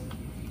Jesus.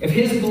 If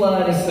his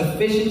blood is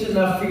sufficient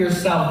enough for your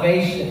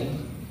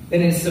salvation,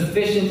 then it's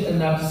sufficient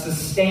enough to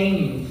sustain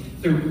you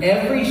through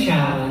every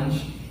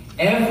challenge,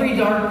 every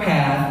dark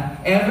path,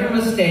 every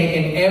mistake,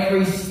 and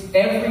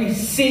every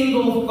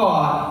single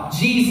thought.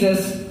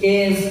 Jesus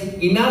is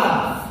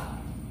enough.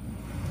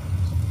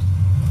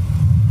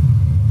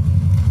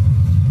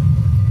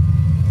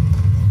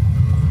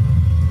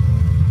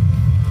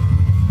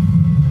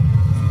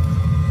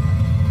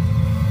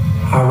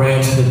 I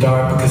ran to the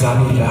dark because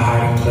I needed a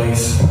hiding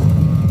place.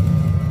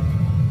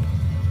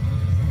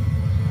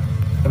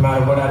 No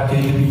matter what I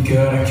did to be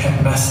good, I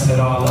kept messing it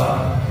all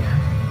up.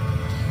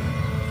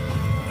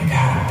 Like I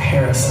had a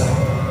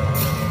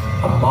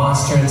parasite, a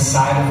monster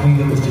inside of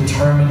me that was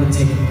determined to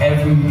take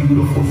every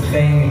beautiful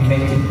thing and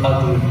make it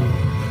ugly.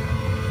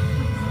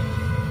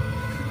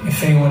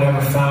 If anyone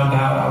ever found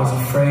out, I was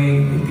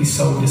afraid they'd be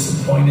so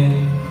disappointed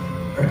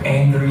or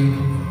angry.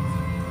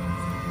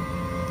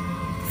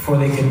 Before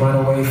they could run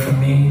away from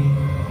me,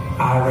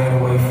 I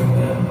ran away from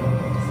them.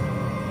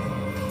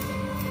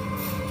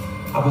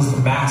 I was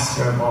the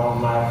master of my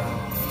own life.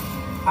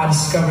 I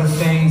discovered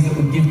things that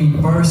would give me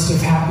bursts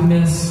of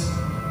happiness,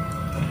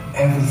 but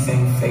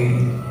everything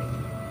faded.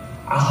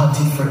 I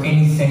hunted for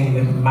anything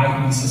that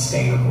might be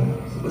sustainable.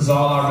 It was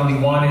all I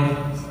really wanted,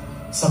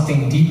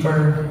 something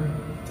deeper,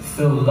 to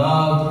feel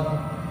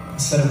loved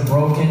instead of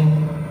broken.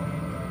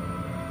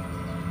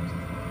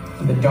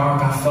 In the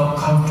dark, I felt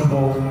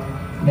comfortable,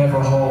 never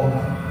whole.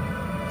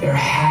 There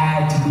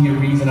had to be a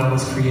reason I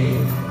was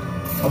created,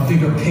 a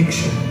bigger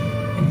picture,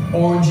 an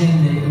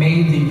origin that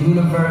made the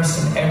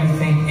universe and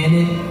everything in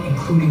it,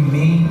 including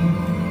me.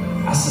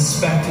 I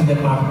suspected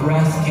that my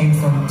breath came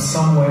from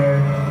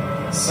somewhere,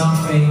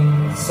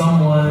 something,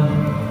 someone,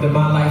 that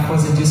my life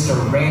wasn't just a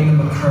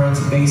random occurrence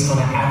based on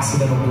an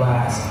accidental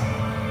blast.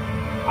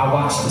 I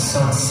watched the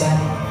sun set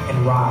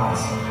and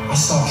rise. I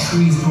saw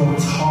trees grow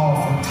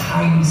tall from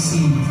tiny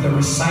seeds. There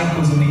were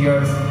cycles in the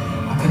earth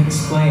I couldn't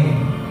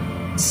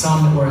explain,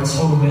 some that were a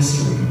total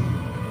mystery.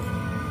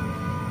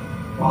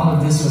 All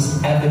of this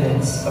was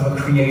evidence of a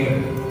creator,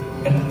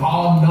 an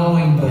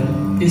all-knowing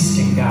but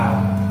distant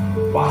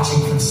God,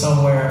 watching from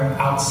somewhere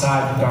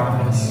outside the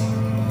darkness.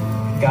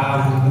 A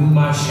God who knew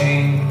my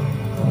shame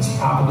and was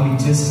probably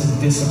just as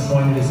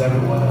disappointed as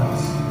everyone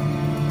else.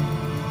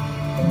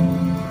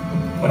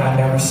 What I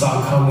never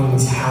saw coming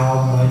was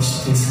how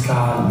much this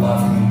God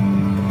loved me,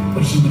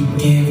 what he would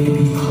give to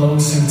be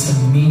closer to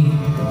me,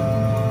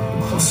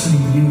 closer to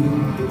you.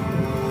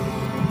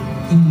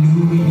 He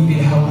knew we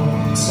needed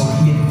help, so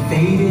he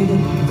invaded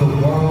the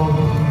world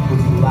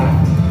with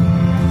light.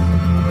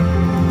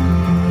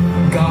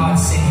 God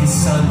sent his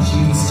son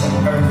Jesus to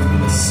earth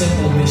with a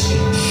simple mission: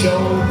 show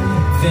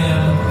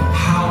them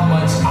how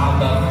much I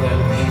love them.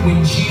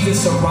 When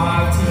Jesus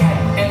arrived, he had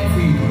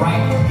every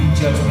right to be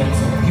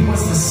judgmental. He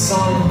was the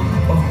Son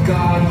of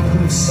God. He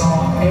could have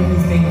saw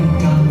everything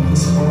we've done with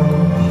this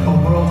world,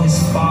 a world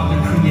his Father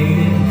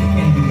created,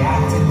 and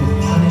reacted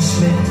with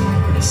punishment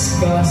or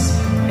disgust.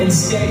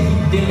 Instead,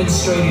 he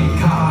demonstrated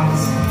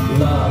God's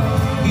love.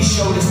 He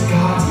showed us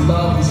God's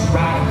love was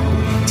radical,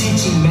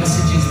 teaching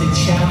messages that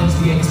challenged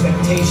the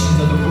expectations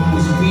of the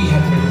rules we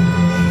had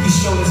written. He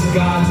showed us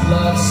God's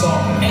love saw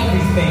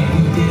everything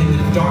we did in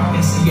the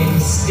darkness, yet he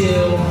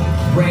still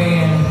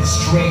ran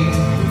straight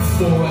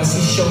for us.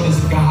 He showed us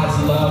God's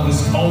love was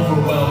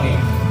overwhelming,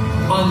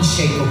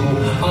 unshakable,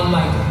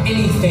 unlike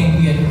anything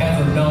we had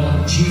ever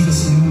known.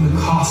 Jesus knew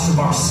the cost of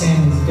our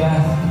sin was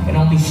death, and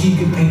only he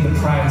could pay the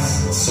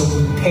price, so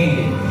he paid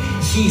it.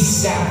 He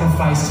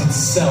sacrificed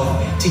himself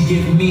to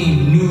give me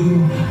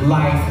new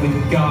life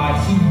with God.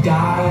 He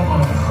died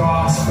on a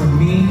cross for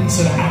me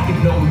so that I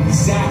could know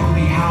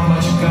exactly how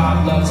much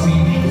God loves me.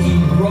 He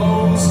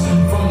rose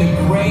from the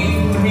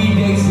grave 3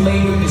 days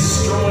later,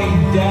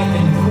 destroying death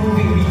and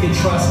proving we could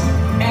trust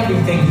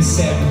everything he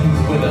said when he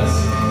was with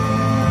us.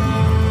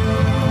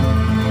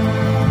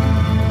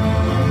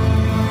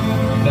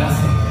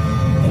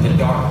 Nothing in the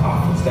dark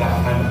offers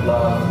that kind of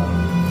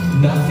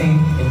love. Nothing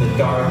in the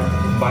dark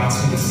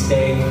invites me to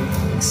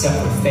stay except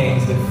for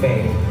things that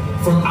fade.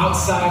 From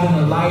outside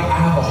in the light, I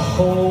have a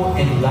whole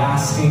and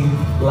lasting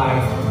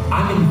life.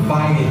 I'm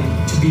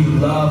invited to be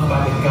loved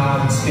by the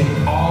God who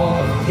spent all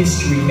of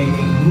history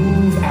making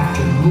move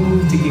after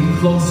move to get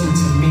closer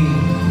to me.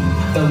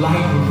 The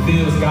light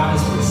reveals God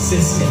is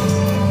persistent,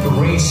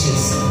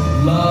 gracious,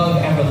 love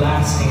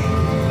everlasting,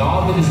 and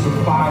all that is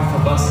required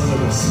from us is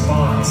a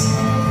response.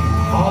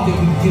 All that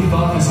we give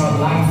up is our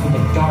life in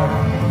the dark.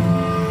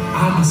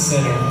 I'm a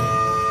sinner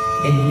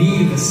in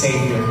need of a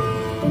Savior.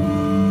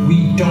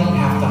 We don't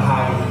have to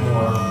hide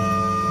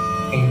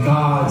anymore. In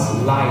God's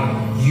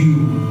light,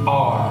 you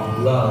are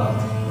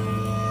loved.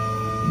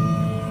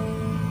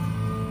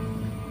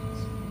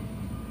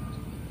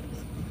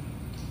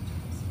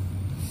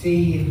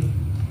 See,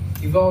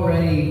 you've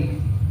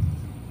already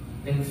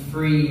been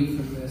freed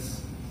from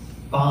this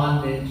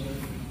bondage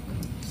of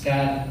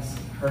sadness,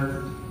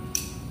 hurt,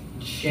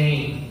 and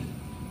shame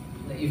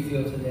that you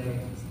feel today.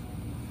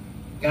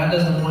 God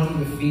doesn't want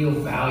you to feel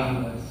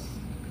valueless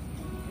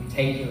and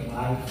take your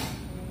life.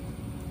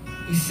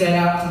 He set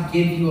out to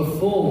give you a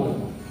full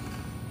one,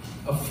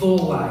 a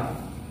full life.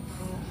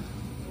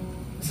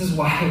 This is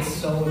why it's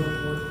so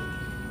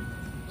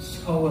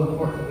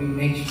important that we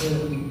make sure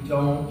that we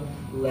don't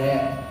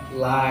let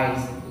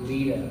lies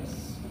lead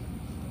us.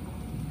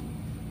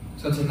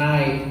 So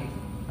tonight,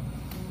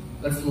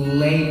 let's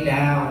lay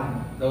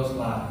down those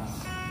lies.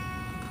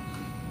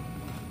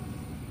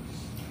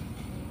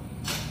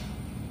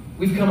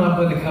 We've come up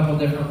with a couple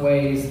different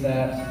ways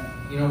that,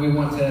 we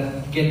want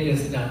to get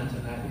this done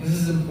tonight. This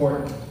is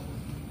important.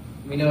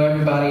 We know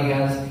everybody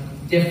has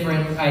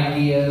different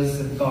ideas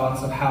and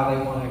thoughts of how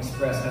they want to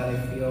express how they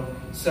feel.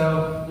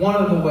 So one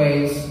of the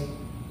ways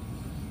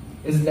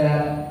is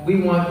that we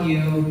want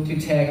you to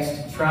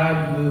text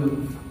Tribe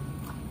Move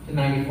to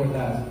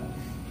 94,000.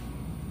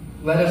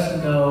 Let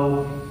us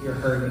know you're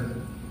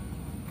hurting.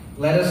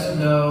 Let us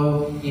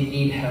know you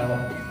need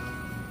help.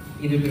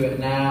 Either do it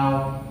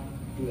now,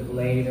 do it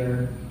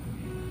later,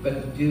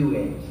 but do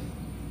it.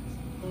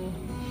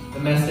 The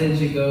message,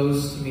 it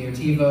goes to me or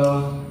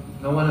TiVo.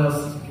 No one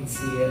else can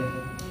see it.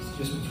 It's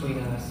just between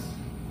us.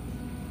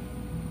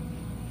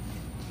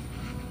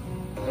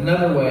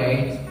 Another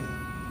way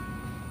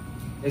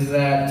is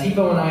that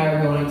TiVo and I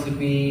are going to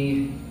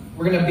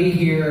be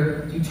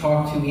here to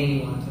talk to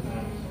anyone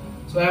tonight.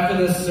 So after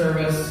this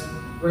service,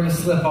 we're going to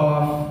slip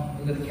off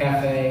into the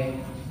cafe,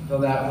 go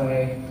that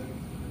way.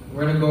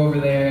 We're going to go over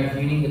there, and if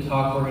you need to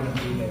talk, we're going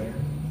to be there.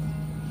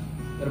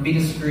 It'll be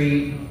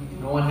discreet.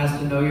 No one has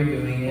to know you're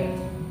doing it.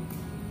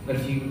 But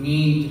if you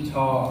need to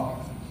talk,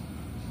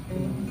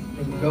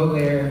 then go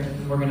there,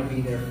 and we're going to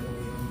be there for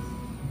you.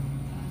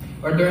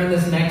 Or during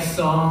this next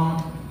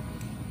song,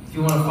 if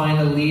you want to find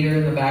a leader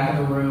in the back of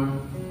the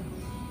room,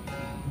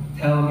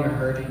 tell them you're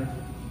hurting.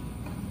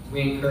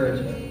 We encourage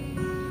it.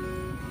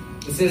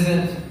 This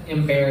isn't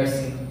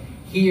embarrassing.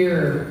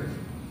 Here,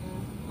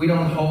 we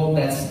don't hold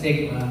that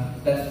stigma,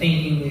 that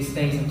thinking these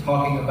things and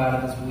talking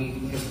about it is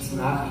weak, because it's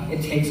not.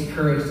 It takes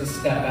courage to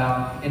step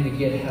out and to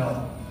get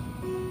help.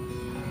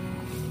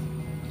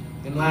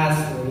 And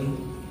lastly,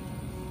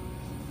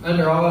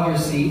 under all of your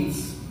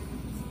seats,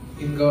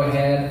 you can go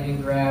ahead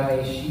and grab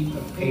a sheet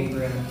of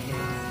paper and a pen.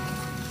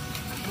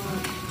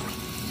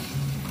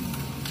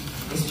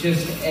 It's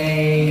just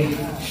a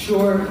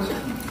short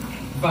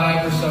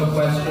 5 or so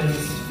questions.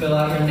 Fill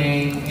out your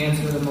name,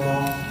 answer them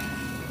all.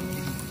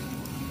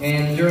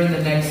 And during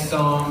the next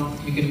song,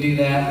 you can do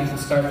that. You can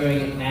start doing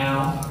it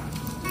now.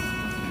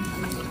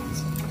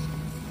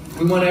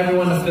 We want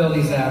everyone to fill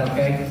these out,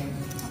 okay?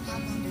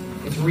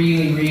 It's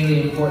really,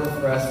 really important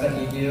for us that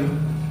you do.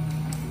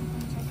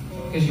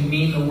 Because you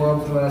mean the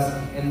world to us,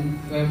 and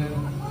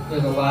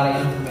there's a lot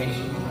of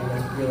information in there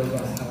that's really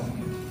going to help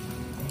you.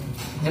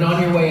 And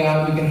on your way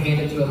out, you can hand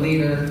it to a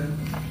leader,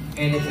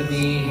 hand it to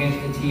me, hand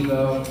it to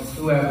TiVo,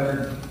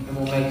 whoever, and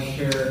we'll make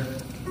sure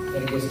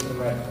that it gets to the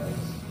right place.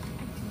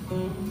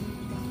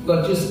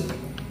 Look, just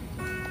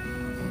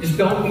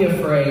don't be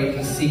afraid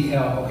to seek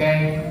help,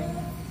 okay?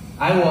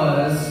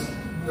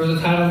 There was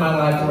a time in my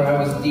life where I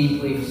was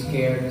deeply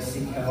scared to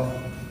seek help.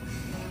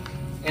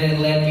 And it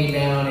led me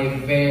down a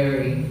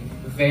very,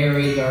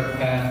 very dark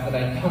path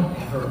that I don't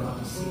ever want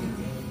to see.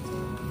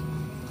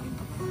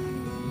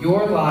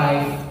 Your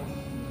life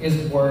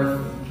is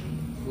worth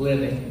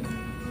living.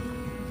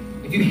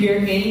 If you hear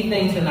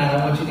anything tonight,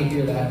 I want you to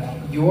hear that.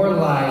 Your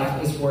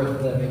life is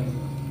worth living.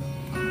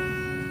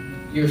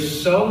 You're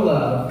so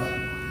loved,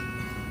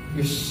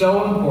 you're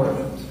so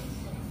important,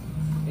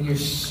 and you're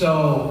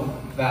so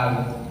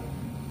valuable.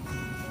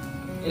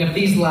 And if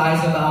these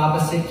lies of the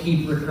opposite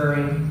keep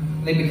recurring,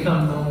 they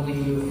become normal to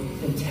you,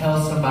 then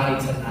tell somebody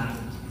tonight.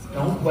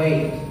 Don't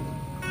wait.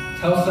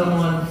 Tell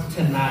someone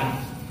tonight.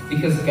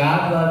 Because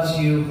God loves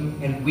you,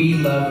 and we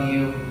love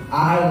you.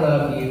 I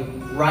love you,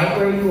 right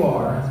where you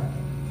are.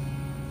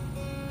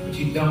 But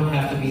you don't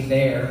have to be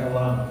there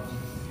alone.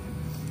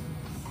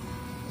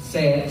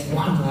 Say it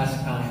one last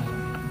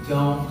time.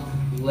 Don't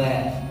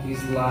let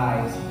these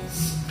lies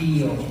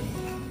steal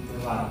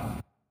your life.